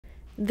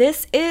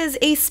This is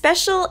a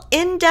special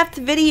in-depth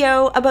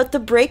video about the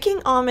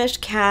Breaking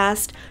Amish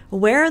cast.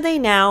 Where are they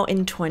now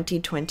in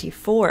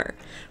 2024?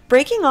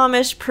 Breaking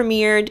Amish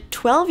premiered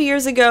 12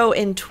 years ago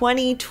in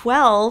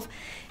 2012,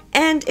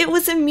 and it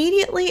was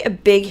immediately a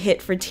big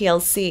hit for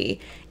TLC.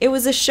 It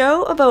was a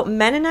show about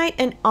Mennonite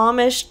and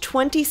Amish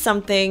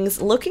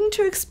 20-somethings looking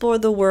to explore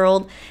the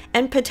world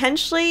and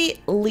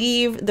potentially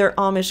leave their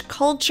Amish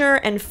culture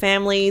and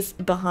families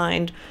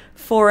behind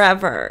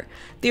forever.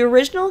 The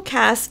original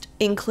cast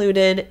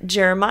included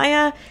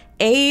Jeremiah,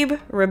 Abe,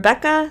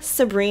 Rebecca,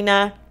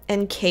 Sabrina,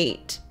 and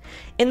Kate.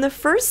 In the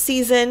first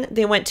season,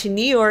 they went to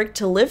New York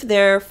to live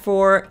there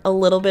for a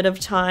little bit of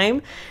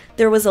time.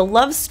 There was a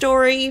love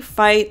story,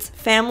 fights,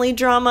 family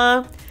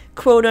drama,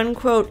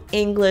 quote-unquote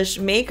English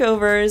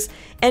makeovers,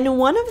 and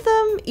one of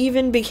them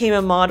even became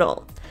a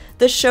model.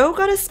 The show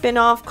got a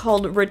spin-off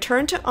called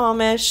Return to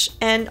Amish,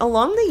 and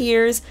along the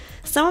years,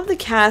 some of the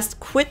cast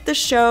quit the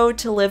show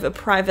to live a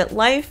private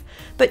life,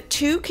 but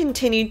two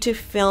continued to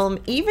film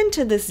even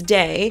to this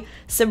day.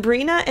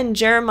 Sabrina and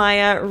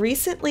Jeremiah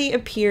recently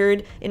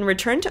appeared in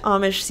Return to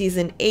Amish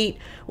Season 8,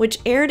 which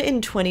aired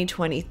in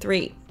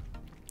 2023.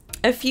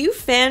 A few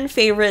fan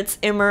favorites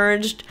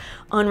emerged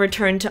on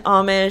Return to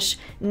Amish,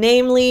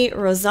 namely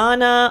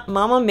Rosanna,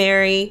 Mama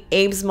Mary,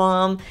 Abe's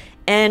mom,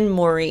 and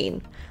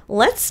Maureen.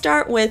 Let's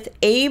start with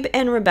Abe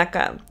and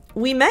Rebecca.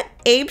 We met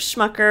Abe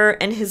Schmucker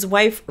and his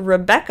wife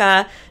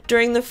Rebecca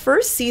during the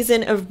first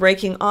season of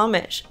Breaking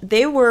Amish.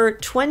 They were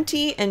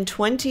 20 and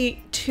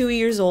 22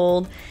 years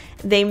old.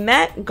 They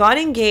met, got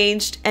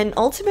engaged, and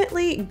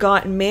ultimately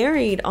got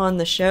married on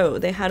the show.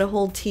 They had a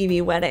whole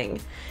TV wedding.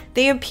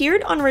 They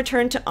appeared on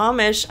Return to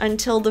Amish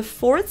until the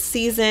fourth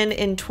season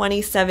in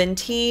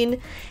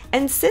 2017,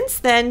 and since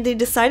then they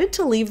decided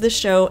to leave the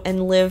show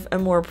and live a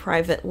more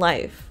private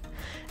life.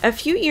 A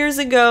few years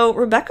ago,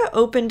 Rebecca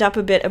opened up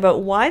a bit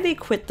about why they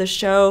quit the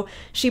show.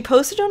 She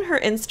posted on her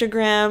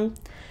Instagram,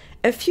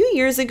 "A few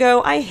years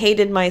ago, I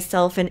hated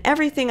myself and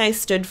everything I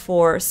stood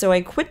for, so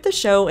I quit the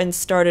show and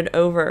started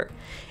over.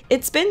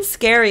 It's been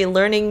scary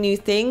learning new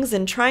things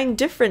and trying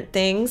different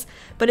things,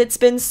 but it's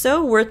been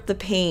so worth the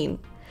pain.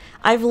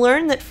 I've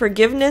learned that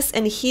forgiveness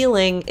and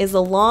healing is a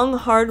long,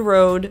 hard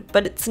road,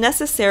 but it's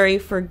necessary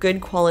for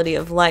good quality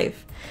of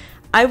life.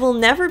 I will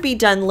never be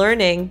done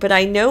learning, but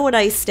I know what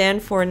I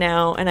stand for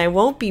now, and I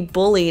won't be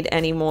bullied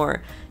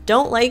anymore.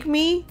 Don't like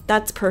me?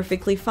 That's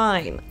perfectly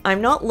fine.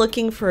 I'm not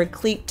looking for a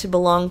clique to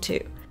belong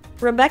to."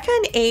 Rebecca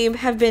and Abe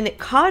have been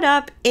caught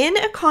up in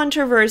a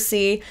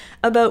controversy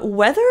about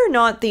whether or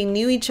not they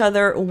knew each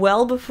other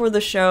well before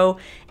the show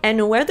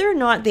and whether or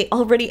not they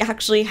already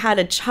actually had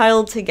a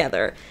child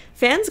together.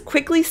 Fans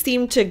quickly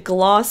seemed to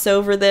gloss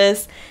over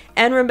this,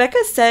 and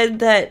Rebecca said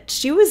that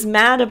she was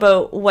mad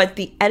about what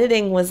the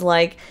editing was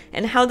like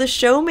and how the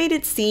show made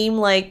it seem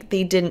like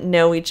they didn't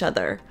know each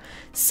other.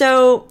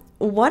 So,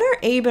 what are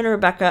Abe and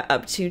Rebecca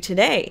up to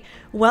today?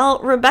 Well,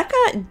 Rebecca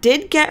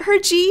did get her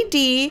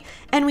GED,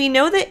 and we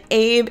know that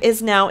Abe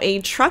is now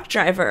a truck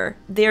driver.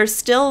 They are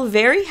still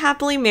very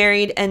happily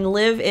married and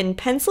live in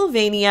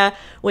Pennsylvania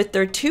with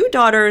their two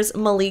daughters,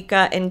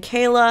 Malika and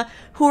Kayla,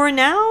 who are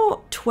now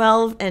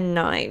 12 and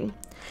 9.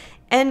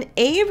 And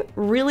Abe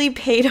really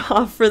paid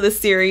off for the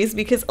series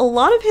because a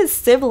lot of his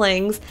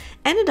siblings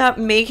ended up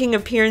making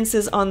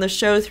appearances on the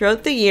show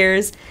throughout the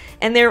years,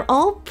 and they're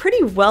all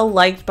pretty well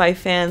liked by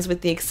fans with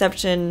the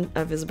exception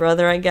of his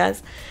brother, I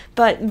guess.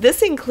 But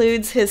this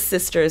includes his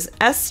sisters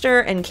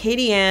Esther and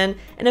Katie Ann,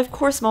 and of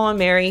course Mama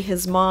Mary,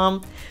 his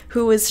mom,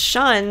 who was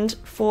shunned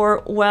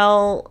for,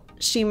 well,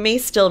 she may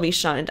still be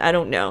shunned, I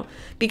don't know,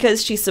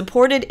 because she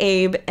supported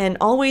Abe and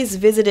always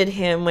visited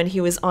him when he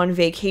was on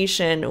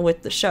vacation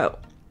with the show.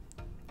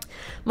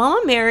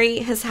 Mama Mary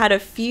has had a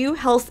few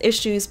health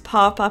issues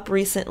pop up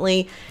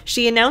recently.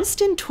 She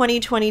announced in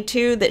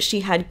 2022 that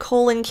she had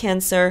colon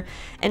cancer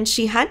and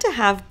she had to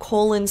have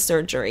colon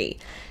surgery.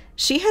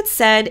 She had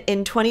said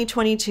in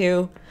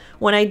 2022,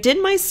 "When I did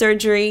my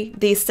surgery,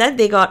 they said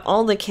they got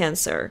all the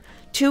cancer.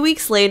 2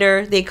 weeks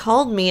later, they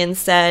called me and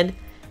said,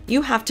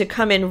 'You have to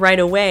come in right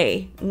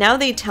away.' Now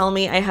they tell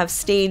me I have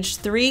stage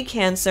 3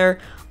 cancer,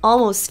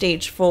 almost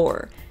stage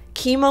 4.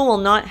 Chemo will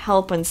not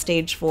help on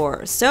stage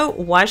 4, so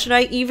why should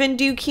I even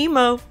do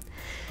chemo?"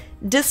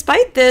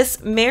 Despite this,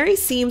 Mary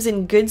seems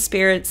in good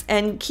spirits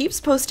and keeps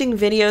posting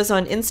videos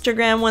on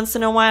Instagram once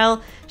in a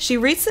while. She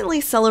recently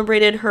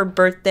celebrated her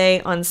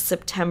birthday on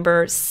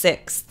September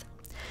 6th.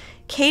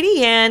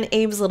 Katie Ann,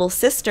 Abe's little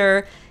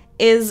sister,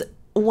 is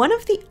one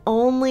of the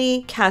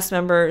only cast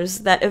members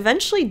that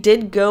eventually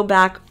did go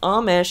back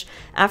Amish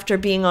after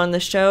being on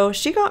the show.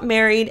 She got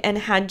married and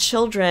had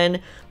children,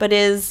 but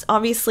is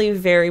obviously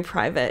very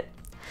private.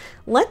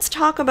 Let's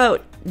talk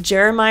about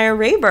Jeremiah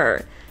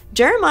Raber.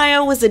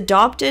 Jeremiah was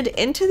adopted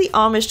into the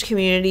Amish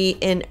community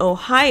in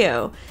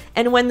Ohio,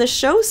 and when the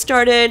show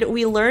started,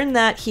 we learned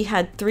that he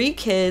had 3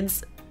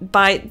 kids.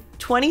 By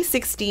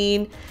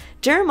 2016,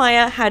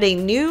 Jeremiah had a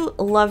new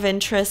love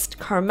interest,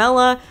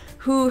 Carmela,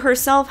 who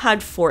herself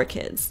had 4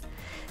 kids.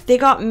 They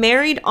got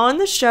married on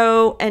the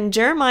show, and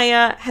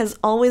Jeremiah has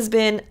always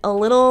been a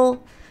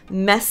little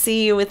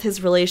messy with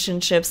his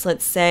relationships,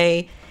 let's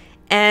say.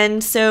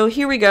 And so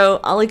here we go.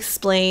 I'll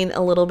explain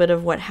a little bit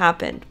of what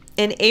happened.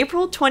 In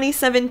April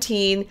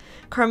 2017,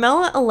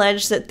 Carmela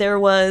alleged that there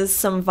was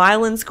some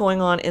violence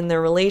going on in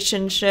their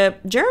relationship.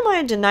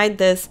 Jeremiah denied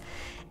this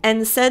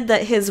and said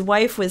that his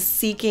wife was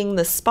seeking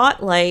the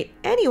spotlight.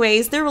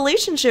 Anyways, their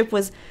relationship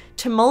was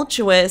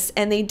tumultuous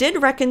and they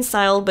did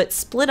reconcile but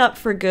split up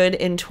for good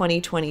in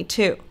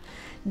 2022.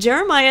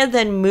 Jeremiah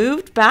then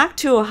moved back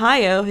to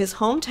Ohio, his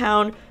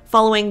hometown,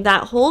 following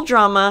that whole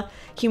drama.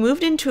 He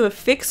moved into a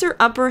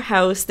fixer-upper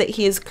house that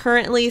he is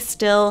currently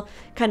still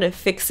kind of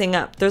fixing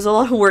up. There's a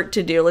lot of work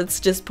to do, let's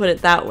just put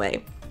it that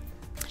way.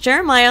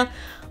 Jeremiah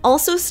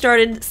also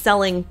started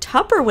selling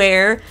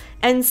Tupperware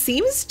and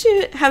seems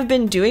to have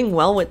been doing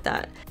well with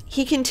that.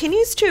 He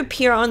continues to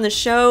appear on the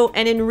show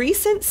and in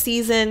recent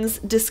seasons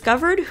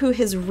discovered who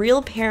his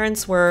real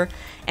parents were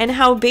and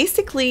how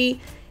basically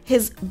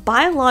his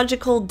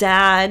biological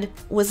dad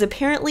was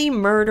apparently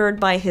murdered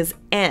by his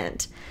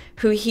aunt,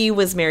 who he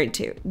was married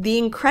to. The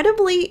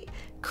incredibly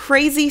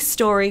crazy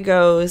story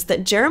goes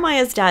that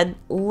Jeremiah's dad,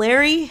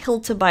 Larry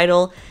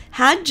Hiltebeitel,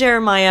 had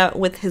Jeremiah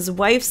with his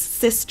wife's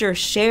sister,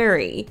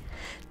 Sherry.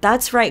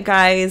 That's right,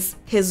 guys,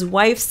 his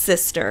wife's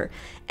sister.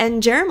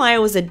 And Jeremiah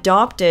was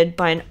adopted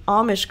by an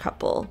Amish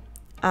couple,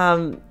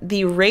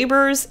 the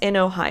Rabers in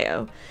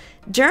Ohio.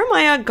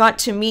 Jeremiah got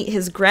to meet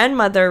his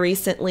grandmother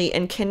recently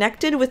and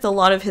connected with a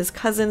lot of his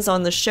cousins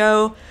on the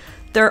show.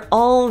 They're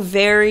all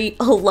very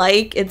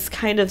alike. It's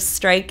kind of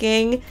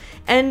striking.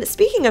 And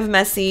speaking of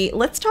messy,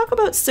 let's talk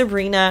about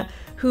Sabrina,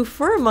 who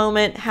for a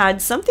moment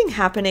had something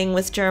happening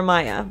with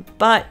Jeremiah,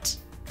 but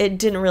it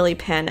didn't really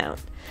pan out.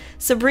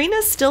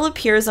 Sabrina still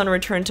appears on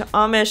Return to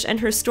Amish,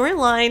 and her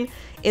storyline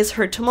is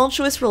her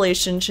tumultuous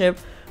relationship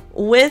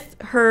with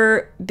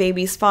her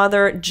baby's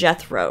father,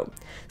 Jethro.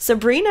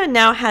 Sabrina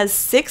now has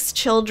 6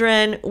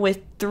 children with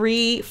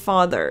 3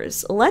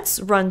 fathers. Let's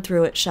run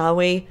through it, shall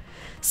we?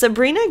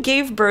 Sabrina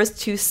gave birth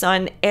to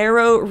son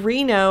Arrow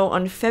Reno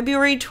on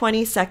February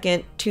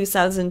 22nd,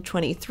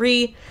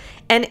 2023,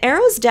 and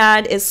Arrow's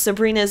dad is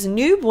Sabrina's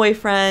new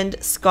boyfriend,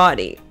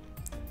 Scotty.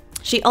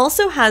 She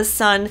also has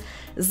son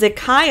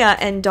Zekiah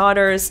and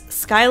daughters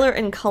Skylar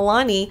and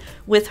Kalani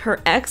with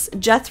her ex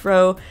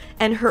Jethro,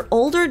 and her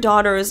older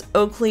daughters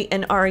Oakley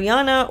and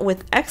Ariana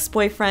with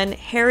ex-boyfriend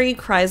Harry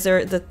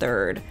Kreiser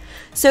III.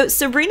 So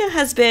Sabrina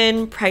has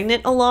been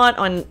pregnant a lot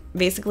on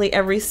basically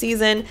every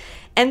season,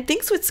 and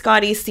things with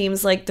Scotty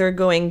seems like they're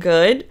going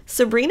good.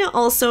 Sabrina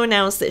also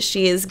announced that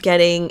she is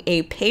getting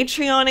a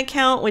Patreon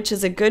account, which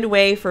is a good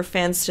way for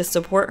fans to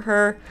support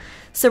her.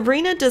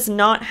 Sabrina does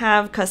not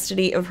have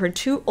custody of her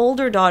 2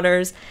 older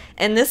daughters,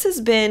 and this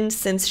has been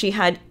since she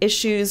had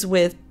issues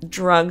with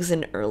drugs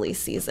in early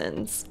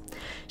seasons.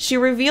 She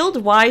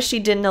revealed why she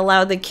didn't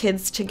allow the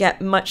kids to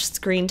get much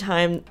screen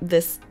time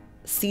this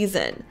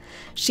season.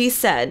 She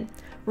said,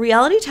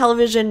 "Reality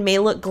television may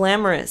look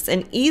glamorous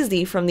and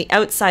easy from the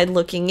outside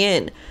looking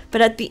in, but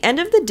at the end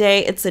of the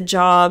day, it's a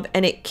job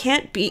and it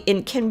can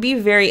be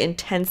very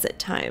intense at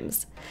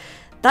times.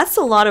 That's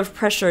a lot of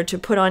pressure to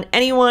put on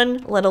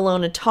anyone, let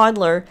alone a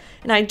toddler,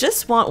 and I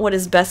just want what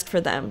is best for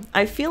them.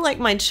 I feel like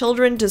my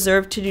children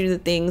deserve to do the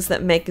things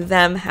that make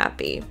them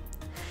happy."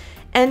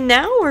 And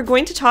now we're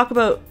going to talk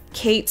about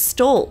Kate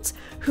Stoltz,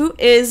 who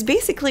is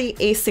basically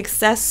a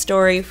success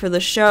story for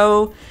the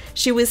show.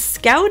 She was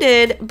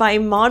scouted by a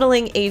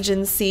modeling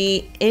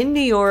agency in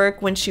New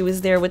York when she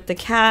was there with the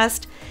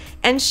cast,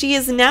 and she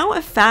is now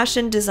a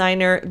fashion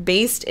designer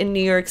based in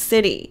New York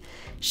City.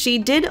 She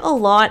did a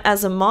lot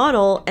as a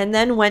model and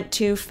then went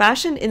to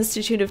Fashion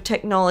Institute of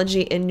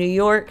Technology in New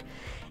York,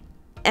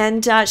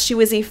 and she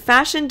was a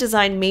fashion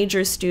design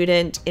major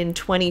student in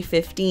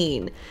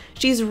 2015.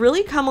 She's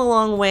really come a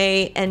long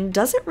way and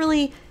doesn't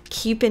really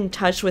keep in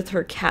touch with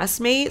her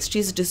castmates.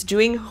 She's just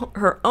doing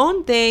her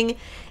own thing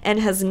and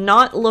has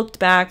not looked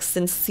back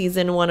since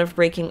season 1 of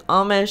Breaking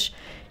Amish.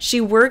 She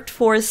worked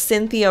for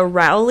Cynthia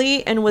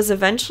Rowley and was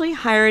eventually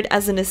hired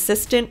as an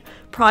assistant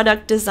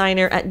product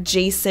designer at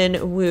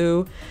Jason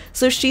Wu.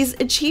 So she's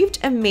achieved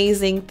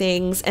amazing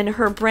things, and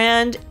her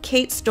brand,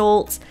 Kate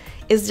Stoltz,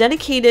 is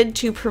dedicated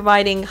to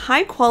providing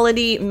high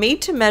quality,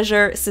 made to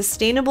measure,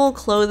 sustainable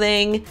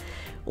clothing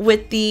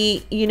with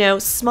the,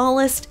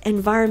 smallest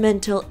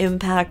environmental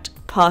impact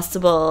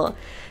possible.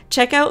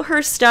 Check out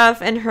her stuff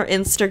and her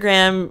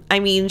Instagram. I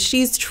mean,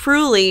 she's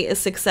truly a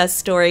success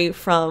story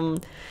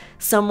from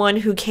someone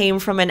who came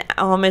from an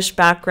Amish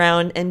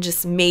background and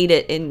just made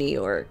it in New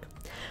York.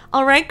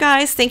 All right,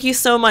 guys, thank you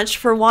so much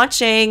for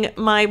watching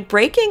my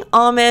Breaking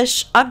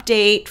Amish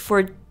update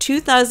for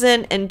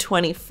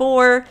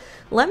 2024.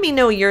 Let me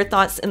know your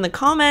thoughts in the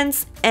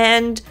comments,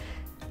 and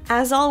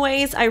as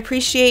always, I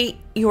appreciate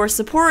your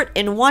support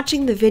in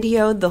watching the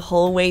video the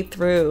whole way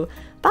through.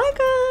 Bye,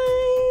 guys!